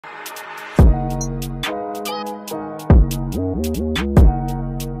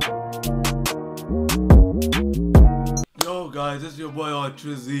guys, it's your boy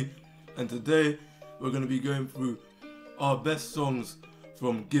RTrizzy, and today we're going to be going through our best songs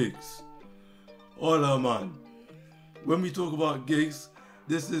from gigs. Hola man, when we talk about gigs,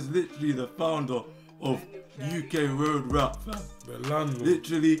 this is literally the founder of UK road rap, fam. The landlord.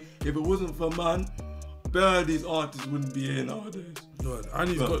 Literally, if it wasn't for man, barely these artists wouldn't be here nowadays. God. And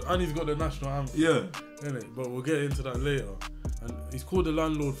he's got the national anthem. Yeah. Innit? But we'll get into that later. And he's called the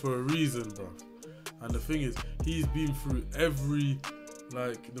landlord for a reason, bro. And the thing is, he's been through every,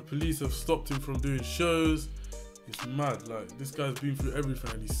 like, the police have stopped him from doing shows. It's mad. Like, this guy's been through everything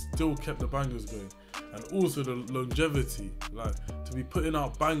and he's still kept the bangers going. And also the longevity, like, to be putting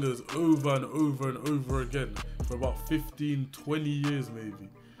out bangers over and over and over again for about 15, 20 years maybe.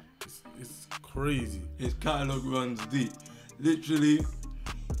 It's crazy. His catalogue runs deep. Literally,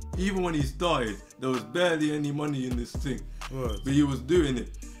 even when he started, there was barely any money in this thing. Right. But he was doing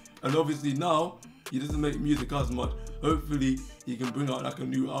it. And obviously now, he doesn't make music as much. Hopefully, he can bring out like a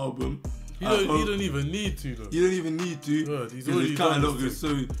new album. He don't even need to though. He don't even need to. Right, he's because his catalogue is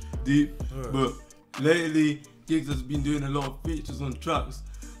so deep. Right. But lately, Giggs has been doing a lot of features on tracks,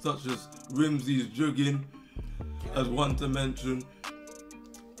 such as Rimsy's Jugging, as one to mention.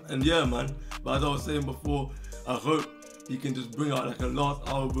 And yeah, man. But as I was saying before, I hope he can just bring out like a last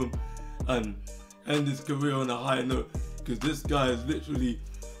album and end his career on a high note, because this guy is literally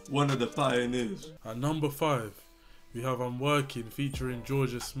one of the pioneers. At number 5, we have I'm Working featuring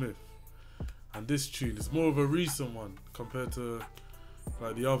Georgia Smith. And this tune is more of a recent one compared to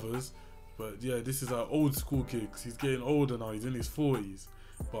like the others. But yeah, this is our old school Giggs. He's getting older now, he's in his 40s.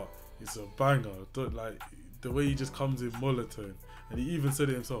 But it's a banger. Like the way he just comes in monotone. And he even said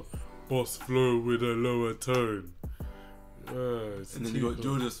it himself, boss flow with a lower tone. And then you got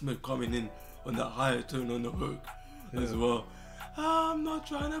Georgia Smith coming in on that higher tone on the hook as well. I'm not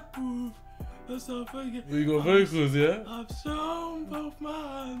trying to prove myself again. You got vocals, yeah? I've shown both my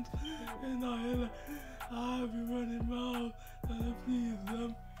hands and I've been running mouths and I please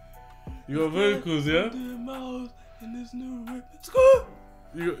them. You got vocals, yeah? Doing mouths in this new whip. Let's go!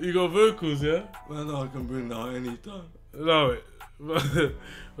 You got vocals, yeah? Man, I can bring that anytime. No,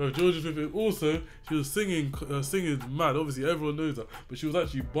 well, Georgia Smith also, she was singing mad. Obviously, everyone knows that, but she was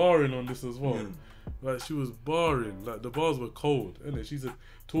actually barring on this as well. Yeah. Like she was barring, like the bars were cold, innit? She's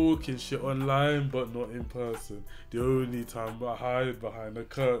talking shit online, but not in person. The only time I hide behind the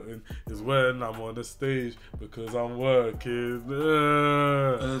curtain is when I'm on the stage because I'm working.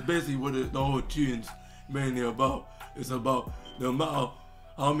 And that's basically what the whole tune's mainly about. It's about no matter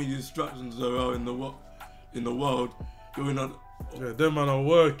how many distractions there are in the world going on. Yeah, them man are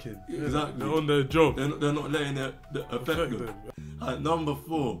working. Exactly. They're on their job. They're not letting it affect them. At number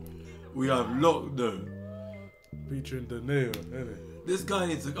 4, we have Lockdown. Featuring the Nail, innit? This guy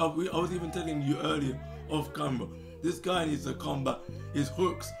needs to come. I was even telling you earlier off camera. This guy needs to come back. His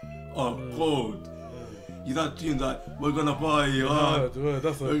hooks are cold. He's had tunes like "We're gonna party hard."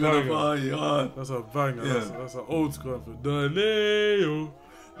 That's a We're banger. gonna party hard. That's a banger. Yeah. That's an old school for the Nail.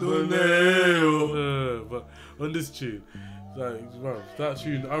 The Nail. But on this tune, like, bro, that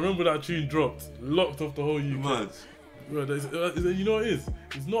tune, I remember that tune dropped, locked off the whole UK. Mad. Bro, you know what it is?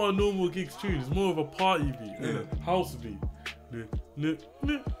 It's not a normal Giggs tune, it's more of a party beat, house beat.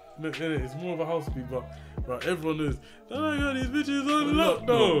 It's more of a house beat, but everyone knows, I got these bitches on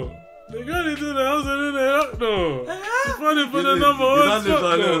lockdown. They got into the house and then they lockdown. It's funny for the number 1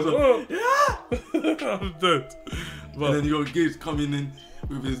 spot. I'm dead. But, and then you got Giggs coming in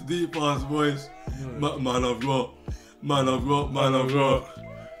with his deep ass voice. Man of rock, man of rock, man of rock.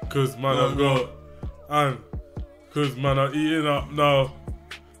 Cause man I've got, and cause man are eating up now,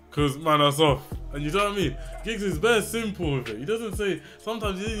 cause man are soft. And you know what I mean? Giggs is very simple with it. He doesn't say,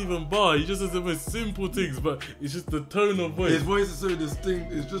 sometimes he doesn't even bar, he just says the most simple things, but it's just the tone of voice. His voice is so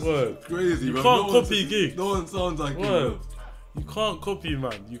distinct, it's just crazy. You bro. can't copy Giggs. No one sounds like him. You can't copy,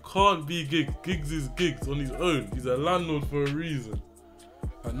 man. You can't be Giggs. Giggs is Giggs on his own. He's a landlord for a reason.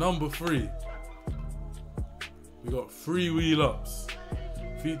 At number 3, we got Free Wheel Ups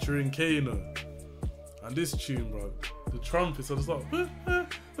featuring Kano. And this tune, bro, the trumpets are just like, and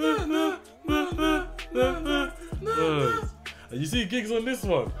you see Giggs on this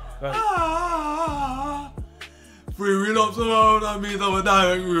one. Like, Free Wheel Ups alone, that means I'm a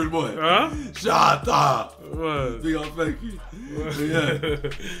direct rude boy. huh? Shut up! Word. Big up, thank you. Yeah.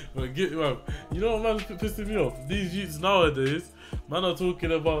 But you know what man pissing me off? These youths nowadays, man are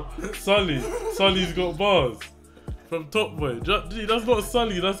talking about Sully. Sully's got bars. From Top Boy. That's not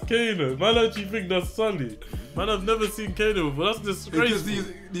Sully, that's Kano. Man actually think that's Sully. Man, I've never seen Kano before. That's disgraceful.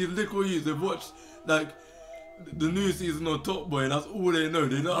 Because these little youths, they've watched like the new season on Top Boy, and that's all they know.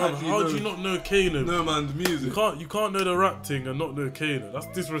 They don't actually how know. do you not know Kano? No man's music. You can't know the rap thing and not know Kano. That's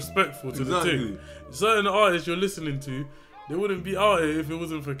disrespectful to Exactly. the thing. Certain artists you're listening to, they wouldn't be out here if it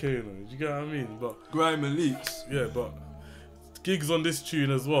wasn't for Kano. Do you get what I mean? But Grime and Leaks. yeah, but Gigs on this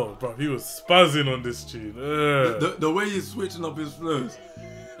tune as well, bro. He was spazzing on this tune. The way he's switching up his flows.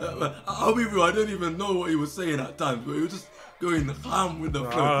 I'll be real, I don't even know what he was saying at times, but he was just going ham with the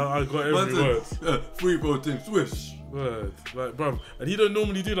flow. I got every word. Free throw team, swish. Word. Like, bruv. And he don't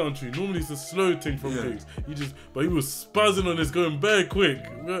normally do that on tune. Normally it's a slow thing from Gigs. But he was spazzing on this, going very quick.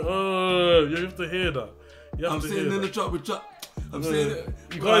 Oh, you have to hear that. I'm sitting in the trap with trap. I'm saying it.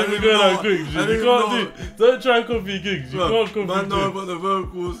 You can't even go like Gigs. You can't do. Don't try and copy Gigs. You can't copy man, Gigs. know about the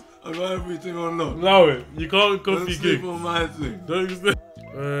vocals. I got everything on lock. Allow it. You can't copy Don't Gigs. sleep on my thing. Don't sleep.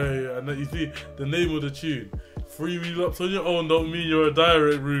 And then you see the name of the tune. 3 wheel ups on your own don't mean you're a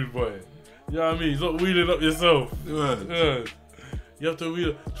direct rude boy. You know what I mean? It's not wheeling up yourself. Right. You have to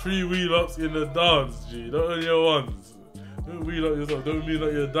wheel 3 wheel ups in the dance, G. Not on your ones. Don't wheel up yourself. Don't mean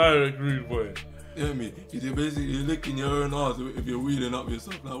like you're a direct rude boy. You know what I mean? You're basically licking your own ass if you're wheeling up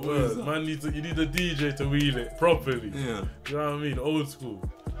yourself. Like, what is that? Man, you need a DJ to wheel it properly. Yeah. You know what I mean? Old school.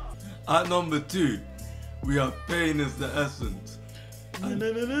 At number 2, we have Pain is the Essence. And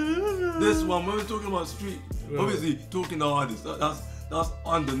this one, when we're talking about street, obviously talking the hardest, that's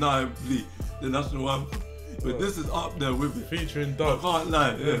undeniably the national anthem. But this is up there with it. Featuring Dubs. I can't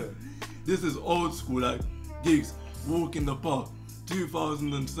lie. Yeah. This is old school, like Gigs, Walk in the Park,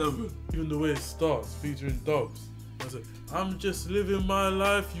 2007. Even the way it starts, featuring Dubs. I'm just living my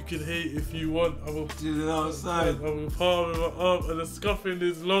life. You can hate if you want. I'm chilling outside. I'm palming my arm and the scuffing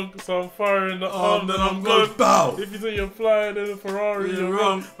is long, so I'm firing the arm. Then I'm going bow. If you think you're flying in a Ferrari, you're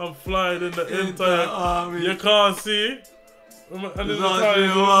wrong. I'm flying in the entire army. You can't see. And then the Exactly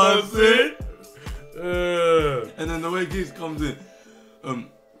time what you can't see. And then the way Gigs comes in,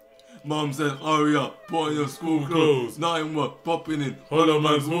 Mom said, hurry up, put on your school clothes. Nothing more, popping in Hollow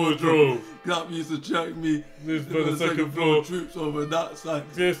man's wardrobe. Clap used to check me. This for the second floor. Troops over that side.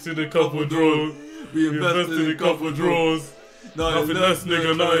 Invested in a couple drawers. We invested in a couple drawers. Nothing less,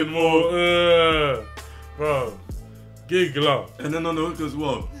 nigga, nothing more. Bro, Giggler. And then on the hook as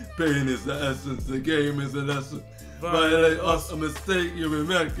well, pain is the essence, the game is the lesson. Violate us, a mistake you be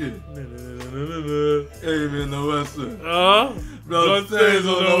making. Aim in the western. Blood stains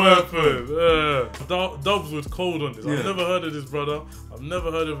on the weapon. Dubs was cold on this. I've never heard of this brother. I've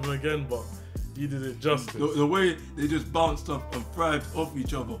never heard of him again, but he did it justice. The way they just bounced off and thrived off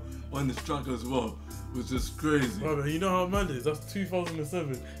each other on this track as well was just crazy. Bro, you know how mad it is? That's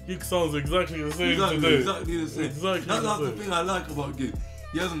 2007. Gig sounds exactly the same today. Exactly the same. That's the thing I like about Gig.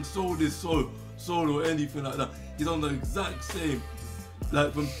 He hasn't sold his soul or anything like that. He's on the exact same.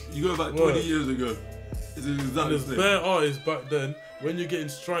 Like from you go back 20 years ago. It's the exact There's same. bare artists back then, when you're getting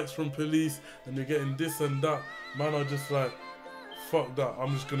strikes from police and you're getting this and that, man are just like, fuck that,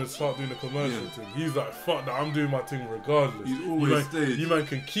 I'm just gonna start doing the commercial thing. He's like, fuck that, I'm doing my thing regardless. He's always stayed. You man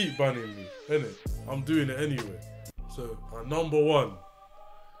can keep banning me, innit? I'm doing it anyway. So, at number 1,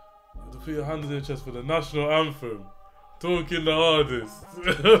 to put your hand in your chest for the national anthem, talking the hardest.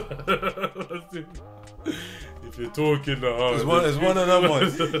 If you're talking the hardest. It's one of them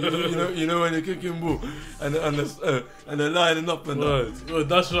ones. you know when you're kicking ball and they're lining up and that.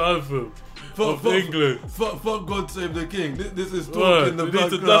 National anthem of England. Fuck God Save the King. This is talking the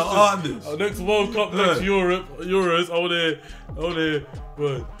black hardest. Our next World Cup, next Euros, I wanna hear,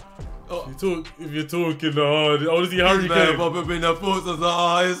 but if you're talking the hardest, I wanna see Harry Kane.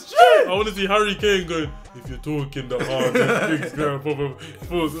 I wanna see Harry Kane going, if you're talking the hardest,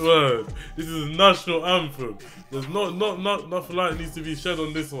 this is a national anthem. There's not nothing light needs to be shed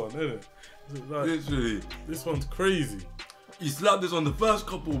on this one, innit? Like, literally. This one's crazy. You slapped this on the first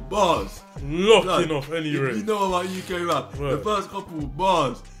couple bars. Locking off any rate. You know about UK rap. The first couple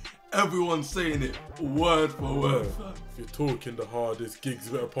bars, everyone's saying it word for word. If you're talking the hardest, Gigs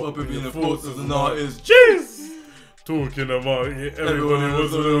better pop up in the force as an artist. Cheers! Talking about it, everybody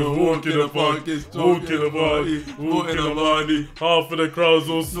wants to walk in the park, walking the party, half of the crowd's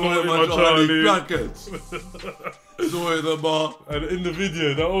all snorting my Charlie. Snorting the bar. And in the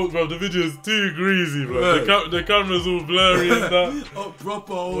video, the video is too greasy, bro. The camera's all blurry and that.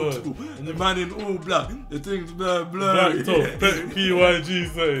 Proper old school. And the man in all black, the thing's blurry. Black top, PYG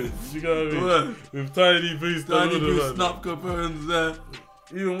saying, you know what I mean? With tiny boost. Tiny boost, snap capones there.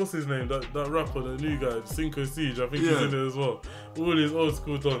 Even what's his name? That rapper, the new guy, Cinco Siege. I think he's in it as well. All his old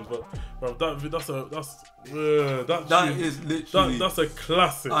school dons, but bro, that is literally that's a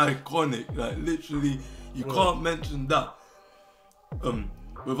classic, iconic. Like literally, you can't mention that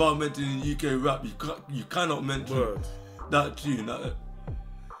without mentioning UK rap, you cannot mention that tune.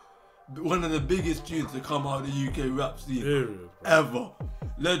 One of the biggest tunes to come out of the UK rap scene ever.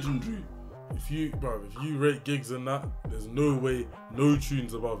 Legendary. If you rate gigs and that, there's no way, no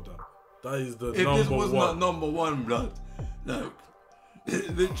tunes above that. That is the number one. If this was not number one, blood, like,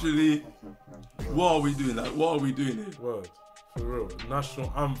 literally, what are we doing? Like, what are we doing here? Word, for real. National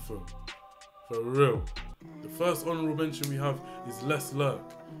anthem, for real. The first honourable mention we have is Let's Lurk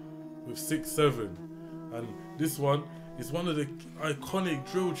with 6-7, and this one is one of the iconic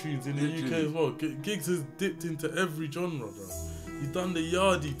drill tunes in the UK as well. Giggs has dipped into every genre, bro. He's done the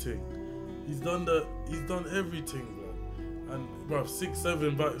Yardie thing. He's done everything, bro. And bro,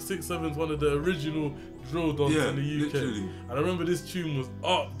 6-7's one of the original drill dogs in the UK. Literally. And I remember this tune was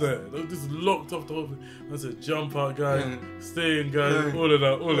up there. This locked off the whole thing. That's a jump out guy, staying guy, all of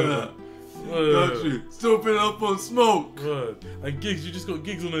that. Got you. Still been up on smoke. Word. And Giggs, you just got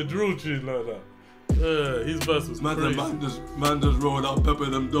Giggs on a drill tune like that. His verse was crazy. Man just rolled out, pepper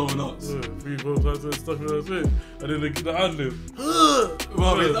them donuts. 3, 4, 5, 6, stuck in that shit. And then the ad-lib. I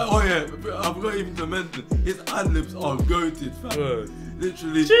forgot even to mention, his ad-libs are goated, fam.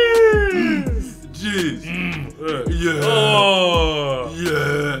 Literally. Jeez. Yeah. Oh.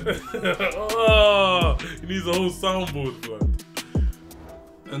 Yeah. Oh. He needs a whole soundboard, man.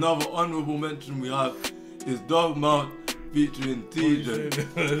 Another honourable mention we have is Dog Mount featuring TJ.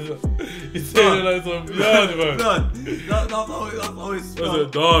 He's saying it like some yard, man. That's how it's spelled. That's a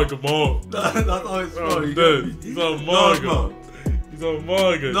dog mount. That's how it's spelled. I'm dead. He's on Margaret. He's on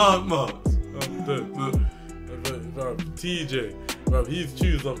Margaret. Dog Mount. I'm dead. TJ. Bro, his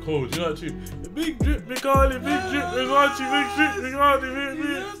tunes are cold. You know that tune? Big drip, big Harley, big drip, big Archie, big drip, big Harley,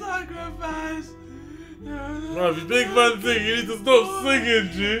 big sacrifice. Bro, if you big man sing, you need to stop singing,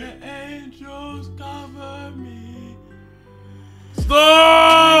 G. Angels cover me.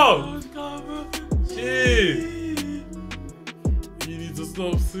 Stop! Jeez. You need to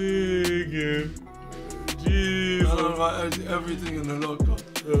stop singing. Jeez. I don't write everything in the locker.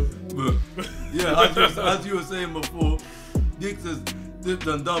 But yeah, as you were saying before, Giggs has dipped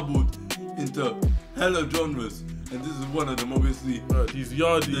and doubled into hella genres. And this is one of them, obviously. He's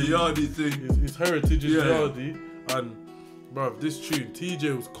Yardie. The Yardie thing. His heritage is Yardie. And, bruv, this tune,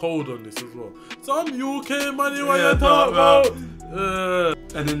 TJ was cold on this as well. Some UK money, what you talk about?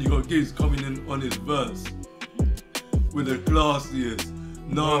 And then you got Giggs coming in on his verse with the classiest,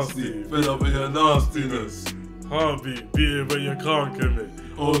 nasty, fed up with your nastiness. Heartbeat, beating when you can't commit.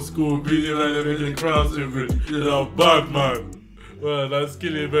 Old school, beating like a million crowns in rich. You're a bad man. Well, that's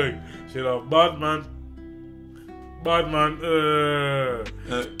Skilly Bang. She's a bad man. Bruv,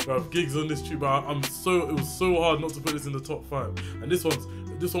 Giggs on this tune, but it was so hard not to put this in the top 5. And this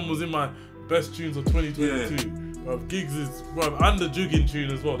one was in my best tunes of 2022. Bruv, Giggs is, and the Jugging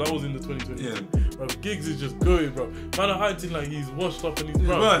tune as well. That was in the 2022. Bruv, Giggs is just going, bro. Man, I'm acting like he's washed up and he's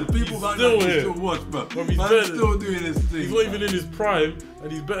people he's still here. Still watch, bro. He's still doing his thing. He's not even in his prime,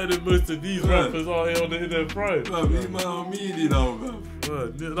 and he's better than most of these rappers out here in their prime. Bro, these man are meaty now,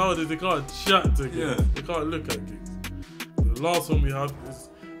 bro. Nowadays they can't chat to Giggs. They can't look at Giggs. The last one we have is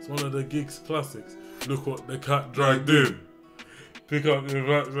one of the Giggs classics. Look what the cat dragged in. Pick up your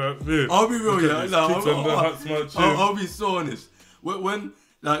back bin. I'll be real, I'll be so honest. When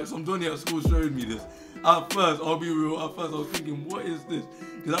like some Johnny at school showed me this, at first I was thinking, what is this?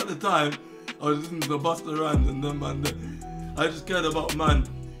 Because at the time I was listening to the Busta Rhymes and them man. I just cared about man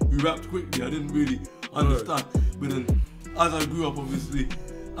who rapped quickly. I didn't really understand. But then as I grew up, obviously,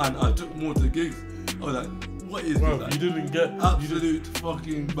 and I took more to Giggs, I was like, what is this? Like, you didn't get absolute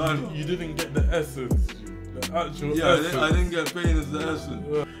fucking banger. You didn't get the essence, the actual essence. I didn't get pain as the essence.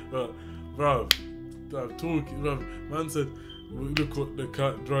 Bro, man said, look what the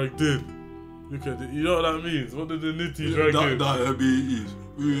cat dragged in. Look at it. You know what that means? What did the nitty drag in? Diabetes.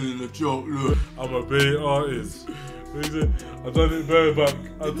 We're in the choke, look. I'm a Bay artist. He said, I done it bareback.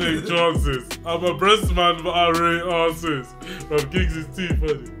 I take chances. I'm a breast man, but I rate asses. Bro, Giggs is too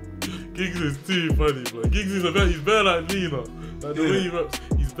funny. Giggs is too funny, bro. Giggs is he's bare like Nina. Like the way he raps,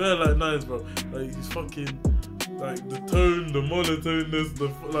 he's bare like Nines, bro. Like he's fucking, like the tone, the monotoneness, the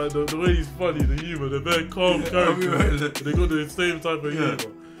way he's funny, the humor, the very calm character. They got the same type of humor.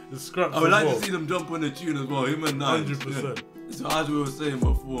 The scraps. I would like to see them jump on the tune as well. Him and Nines. 100%. So as we were saying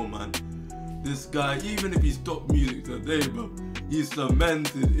before, man, this guy, even if he stopped music today, bro, he's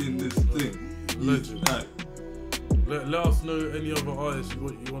cemented in this thing. Legend. Let us know any other artists you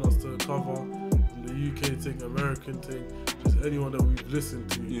want us to cover from the UK thing, American thing, just anyone that we've listened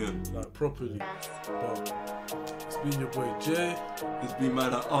to, like properly. But it's been your boy Jay. It's been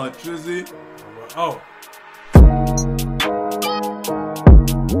man at RTrizzy. And we're out.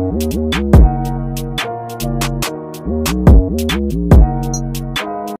 Peace.